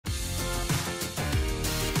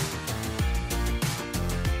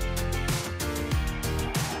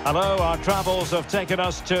Hello, our travels have taken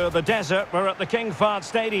us to the desert. We're at the King Fahd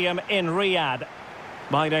Stadium in Riyadh.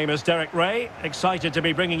 My name is Derek Ray, excited to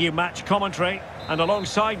be bringing you match commentary. And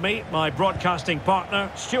alongside me, my broadcasting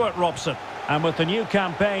partner, Stuart Robson. And with the new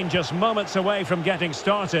campaign just moments away from getting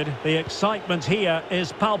started, the excitement here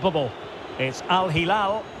is palpable. It's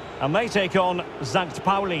Hilal, and they take on St.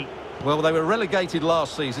 Pauli. Well, they were relegated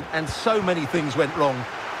last season, and so many things went wrong.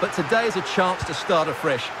 But today is a chance to start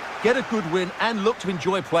afresh, get a good win, and look to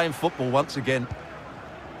enjoy playing football once again.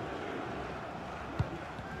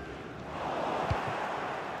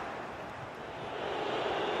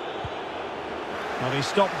 Well, he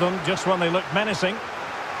stopped them just when they looked menacing.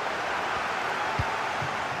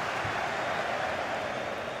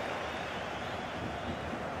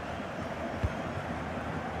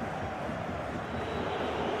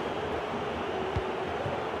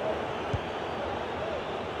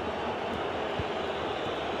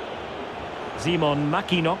 Simon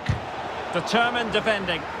Makinok, determined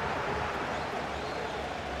defending.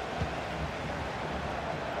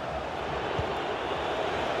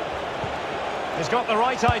 He's got the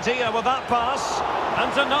right idea with that pass,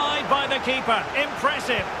 and denied by the keeper.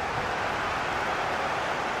 Impressive.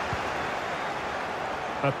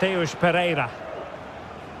 Mateus Pereira.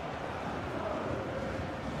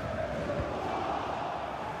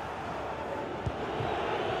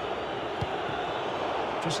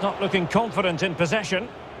 Just not looking confident in possession.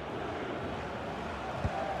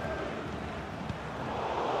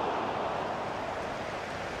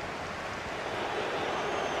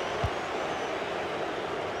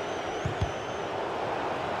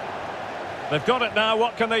 They've got it now,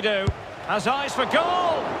 what can they do? Has eyes for goal!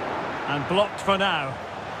 And blocked for now.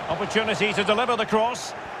 Opportunity to deliver the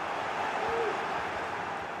cross.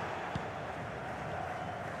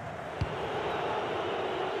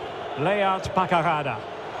 Layout Pacarada.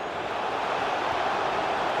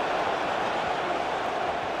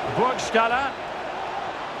 Burgstaller.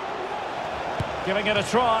 Giving it a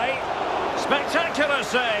try. Spectacular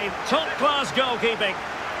save. Top-class goalkeeping.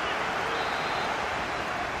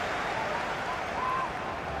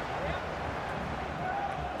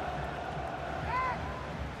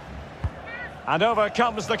 And over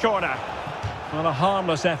comes the corner. Well, a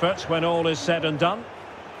harmless effort when all is said and done.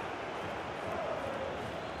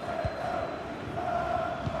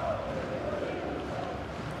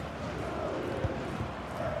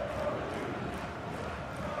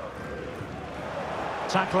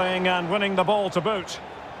 Tackling and winning the ball to boot.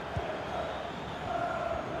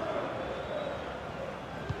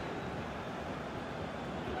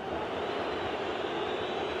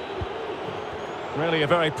 Really a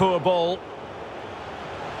very poor ball.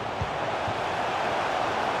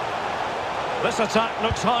 This attack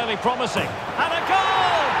looks highly promising. And a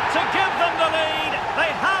goal to give them the lead.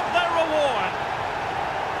 They have their reward.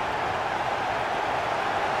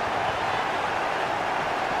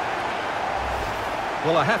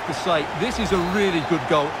 Well, I have to say, this is a really good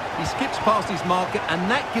goal. He skips past his marker, and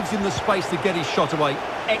that gives him the space to get his shot away.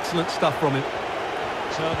 Excellent stuff from him.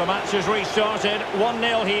 So the match has restarted.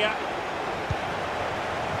 1-0 here.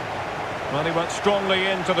 Well, he went strongly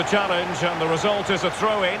into the challenge, and the result is a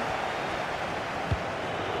throw-in.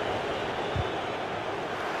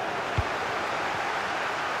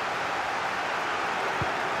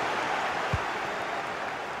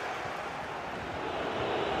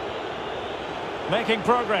 Making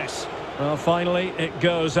progress. Well, finally, it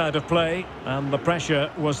goes out of play, and the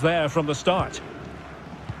pressure was there from the start.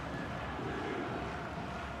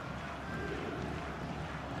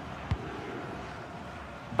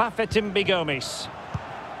 Bafetimbi Gomes.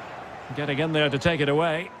 Getting in there to take it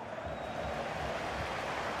away.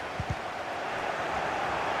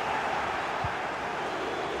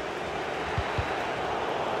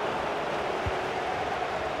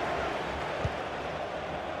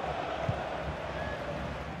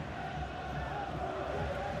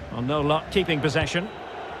 Well, no luck keeping possession.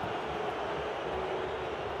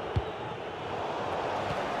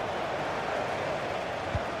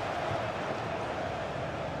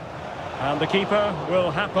 And the keeper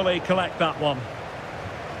will happily collect that one.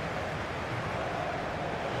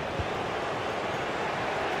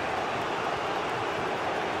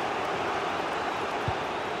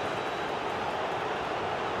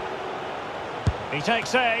 He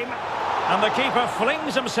takes aim, and the keeper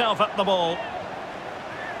flings himself at the ball.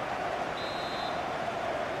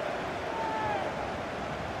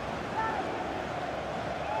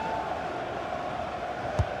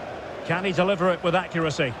 Can he deliver it with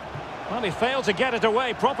accuracy? Well, he failed to get it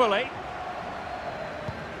away properly.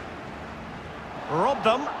 Robbed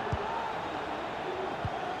them.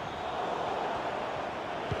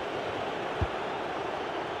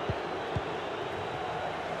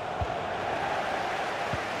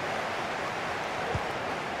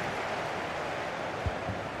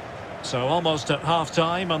 So almost at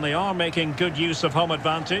half-time, and they are making good use of home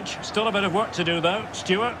advantage. Still a bit of work to do, though.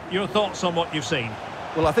 Stuart, your thoughts on what you've seen?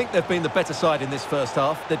 Well, I think they've been the better side in this first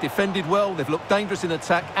half. They've defended well, they've looked dangerous in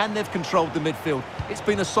attack, and they've controlled the midfield. It's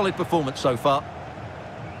been a solid performance so far.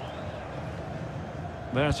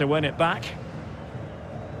 There to win it back.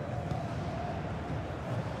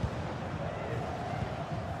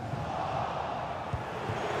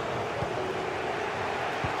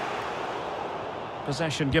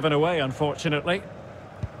 Possession given away, unfortunately.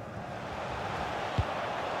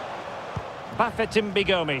 Bafetimbi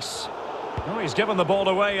Gomis. Oh, he's given the ball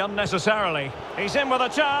away unnecessarily. He's in with a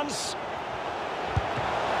chance.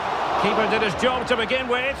 Keeper did his job to begin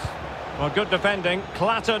with. Well, good defending,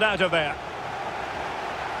 clattered out of there.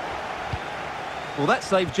 Well, that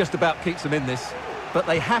save just about keeps them in this, but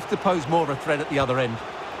they have to pose more of a threat at the other end.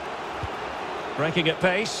 Breaking at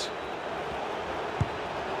pace.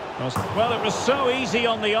 Well, it was so easy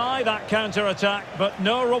on the eye, that counter-attack, but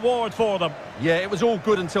no reward for them. Yeah, it was all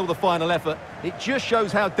good until the final effort. It just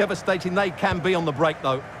shows how devastating they can be on the break,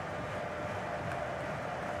 though.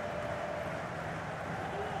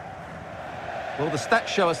 Well, the stats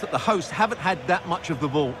show us that the hosts haven't had that much of the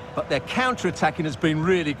ball, but their counter-attacking has been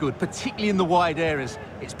really good, particularly in the wide areas.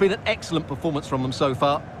 It's been an excellent performance from them so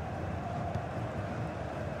far.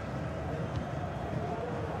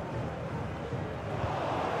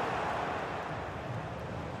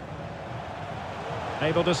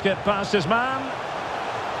 Able to skip past his man.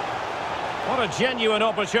 What a genuine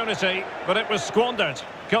opportunity, but it was squandered.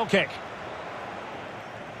 Goal kick.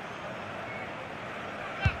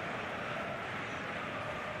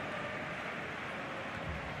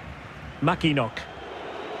 Makinok.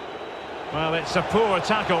 Well, it's a poor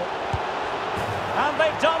tackle. And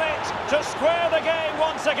they've done it to square the game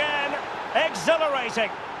once again. Exhilarating.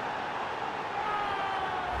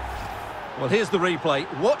 Well, here's the replay.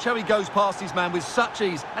 Watch how he goes past his man with such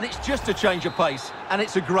ease, and it's just a change of pace. And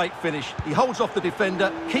it's a great finish. He holds off the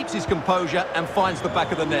defender, keeps his composure, and finds the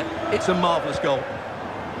back of the net. It's a marvellous goal.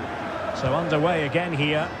 So underway again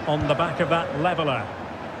here on the back of that leveller.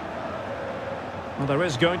 Well, there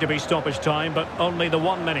is going to be stoppage time, but only the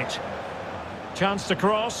 1 minute. Chance to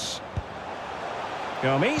cross.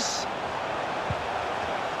 Gomis.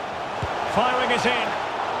 Firing it in.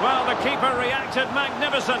 Well, the keeper reacted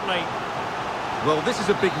magnificently. Well, this is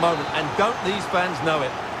a big moment, and don't these fans know it?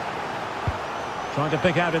 Trying to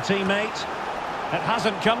pick out a teammate. It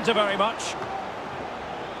hasn't come to very much.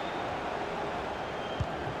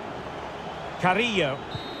 Carrillo.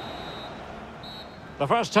 The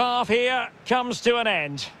first half here comes to an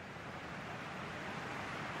end.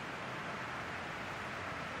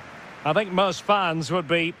 I think most fans would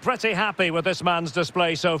be pretty happy with this man's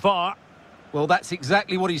display so far. Well, that's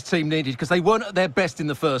exactly what his team needed, because they weren't at their best in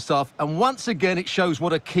the first half, and once again it shows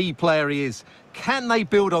what a key player he is. Can they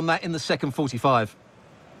build on that in the second 45?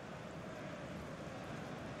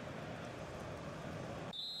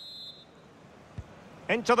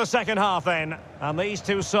 Into the second half then, and these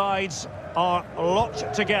two sides are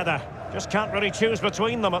locked together. Just can't really choose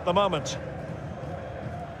between them at the moment.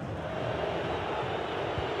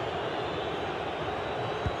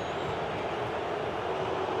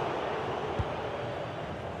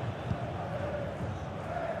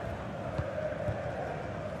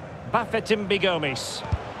 Bafetimbi Gomis.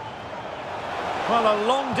 Well, a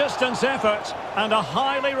long-distance effort and a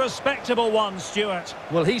highly respectable one, Stuart.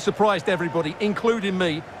 Well, he surprised everybody, including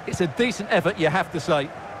me. It's a decent effort, you have to say.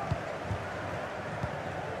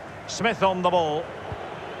 Smith on the ball.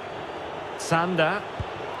 Sander.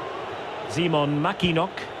 Simon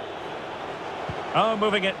Makinok. Oh,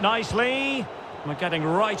 moving it nicely. They're getting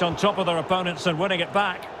right on top of their opponents and winning it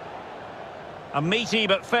back. A meaty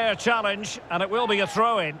but fair challenge, and it will be a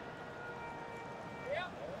throw-in.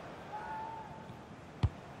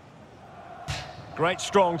 Great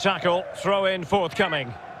strong tackle, throw-in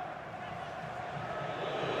forthcoming.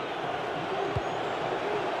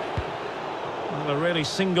 Well, a really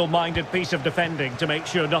single-minded piece of defending to make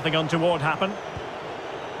sure nothing untoward happened.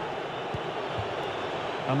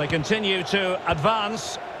 And they continue to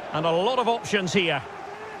advance, and a lot of options here.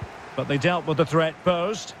 But they dealt with the threat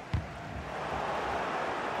posed.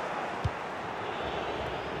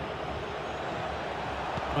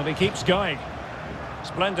 And he keeps going.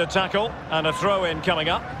 Splendid tackle, and a throw-in coming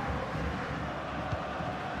up.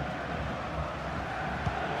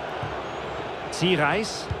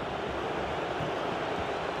 Sirais.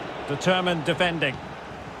 Determined defending.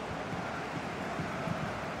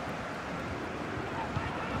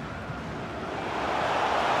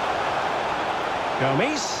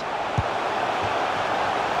 Gomis.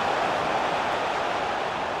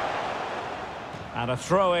 And a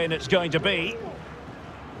throw-in it's going to be.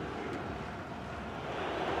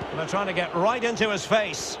 And they're trying to get right into his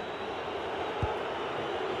face.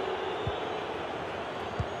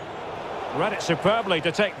 Read it superbly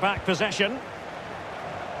to take back possession.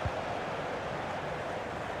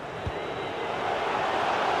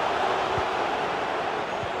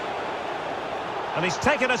 And he's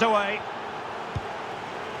taken it away.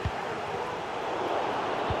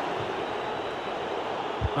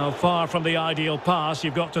 Well, far from the ideal pass,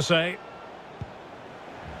 you've got to say.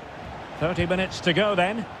 30 minutes to go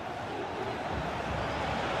then.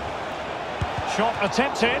 Shot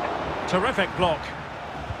attempted. Terrific block.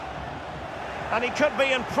 And he could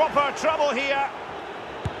be in proper trouble here.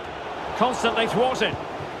 Constantly thwarted.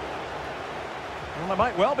 Well, there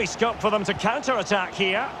might well be scope for them to counter-attack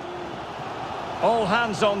here. All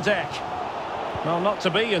hands on deck. Well, not to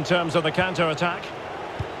be in terms of the counter-attack.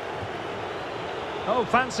 Oh,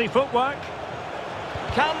 fancy footwork.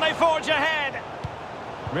 Can they forge ahead?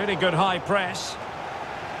 Really good high press.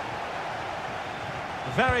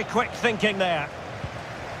 Very quick thinking there.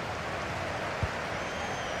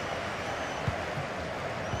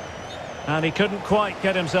 And he couldn't quite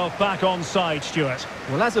get himself back on side, Stuart.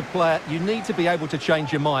 Well, as a player, you need to be able to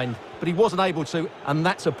change your mind, but he wasn't able to, and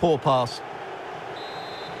that's a poor pass.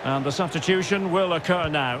 And the substitution will occur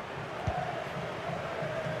now.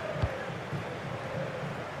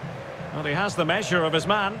 Well, he has the measure of his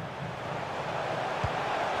man.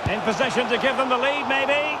 In possession to give them the lead,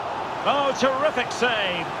 maybe. Oh, terrific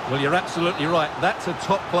save. Well, you're absolutely right. That's a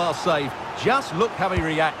top-class save. Just look how he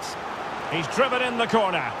reacts. He's driven in the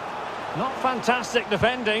corner. Not fantastic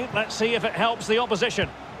defending. Let's see if it helps the opposition.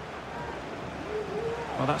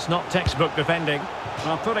 Well, that's not textbook defending.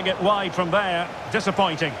 Well, putting it wide from there,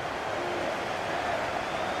 disappointing.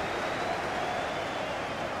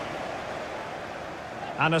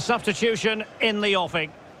 And a substitution in the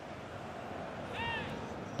offing.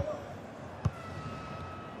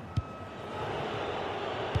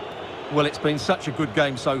 Well, it's been such a good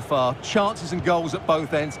game so far. Chances and goals at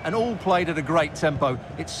both ends, and all played at a great tempo.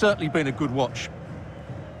 It's certainly been a good watch.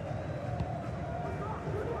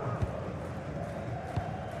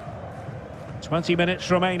 "20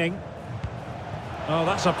 minutes remaining. Oh,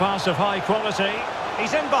 that's a pass of high quality.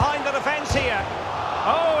 He's in behind the defence here.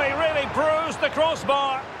 Oh, he really bruised the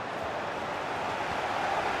crossbar.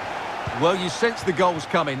 Well, you sense the goals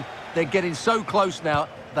coming. They're getting so close now.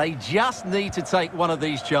 They just need to take one of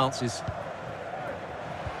these chances.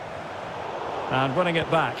 And winning it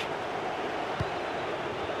back.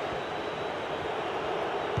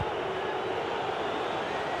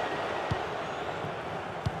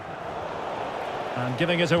 And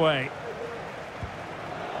giving it away.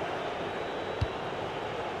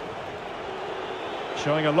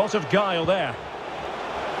 Showing a lot of guile there.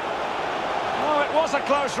 Oh, it was a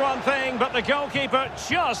close run thing, but the goalkeeper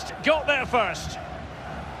just got there first.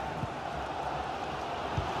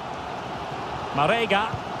 Marega.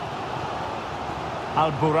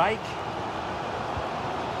 Al-Buraik.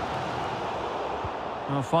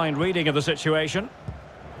 A fine reading of the situation.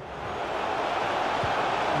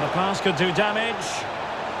 And the pass could do damage.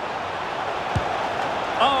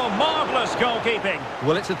 Oh, marvellous goalkeeping.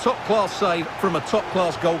 Well, it's a top-class save from a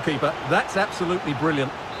top-class goalkeeper. That's absolutely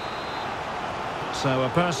brilliant. So a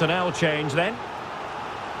personnel change then.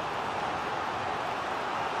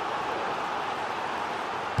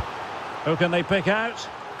 Who can they pick out?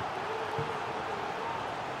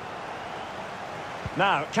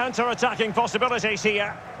 Now, counter-attacking possibilities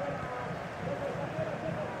here.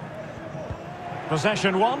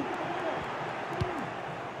 Possession one.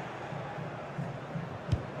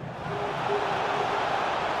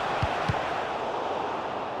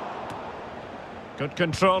 Good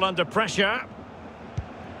control under pressure.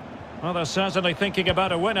 Well, they're certainly thinking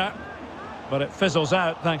about a winner, but it fizzles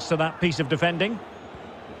out thanks to that piece of defending.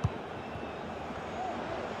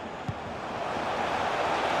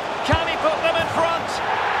 Can he put them in front?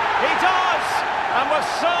 He does! And with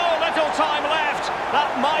so little time left,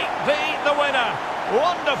 that might be the winner.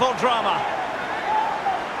 Wonderful drama.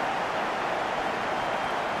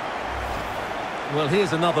 Well,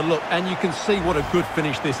 here's another look, and you can see what a good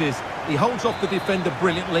finish this is. He holds off the defender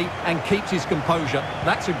brilliantly and keeps his composure.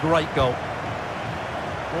 That's a great goal.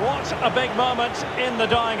 What a big moment in the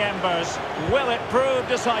dying embers. Will it prove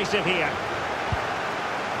decisive here?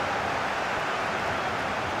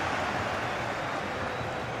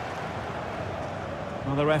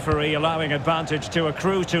 Well, the referee allowing advantage to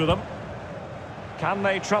accrue to them. Can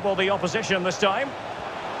they trouble the opposition this time?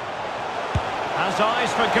 Has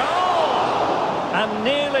eyes for goal! And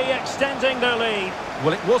nearly extending their lead.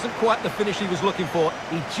 Well, it wasn't quite the finish he was looking for.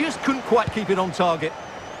 He just couldn't quite keep it on target.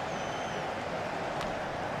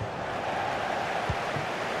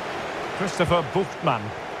 Christopher Buchtmann.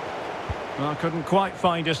 Well, couldn't quite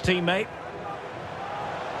find his teammate.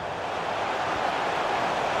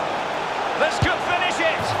 This could finish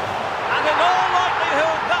it. And in all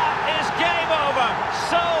likelihood, that is game over.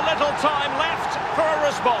 So little time left for a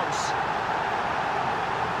response.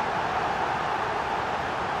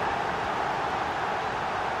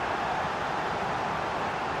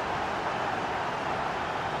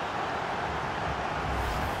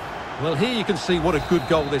 Well, here you can see what a good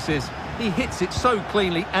goal this is. He hits it so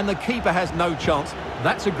cleanly and the keeper has no chance.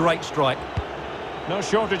 That's a great strike. No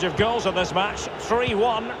shortage of goals in this match.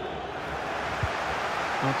 3-1.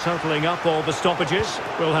 Well, totalling up all the stoppages,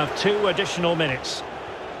 we'll have 2 additional minutes.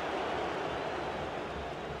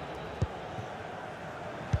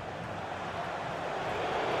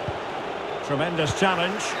 Tremendous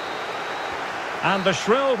challenge. And the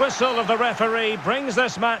shrill whistle of the referee brings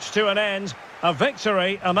this match to an end. A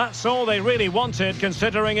victory, and that's all they really wanted,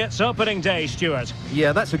 considering it's opening day, Stuart.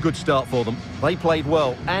 Yeah, that's a good start for them. They played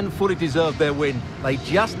well and fully deserved their win. They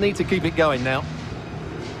just need to keep it going now.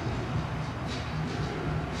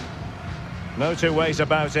 No two ways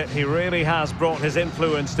about it. He really has brought his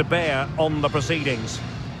influence to bear on the proceedings.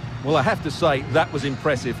 Well, I have to say, that was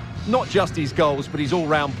impressive. Not just his goals, but his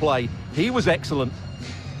all-round play. He was excellent.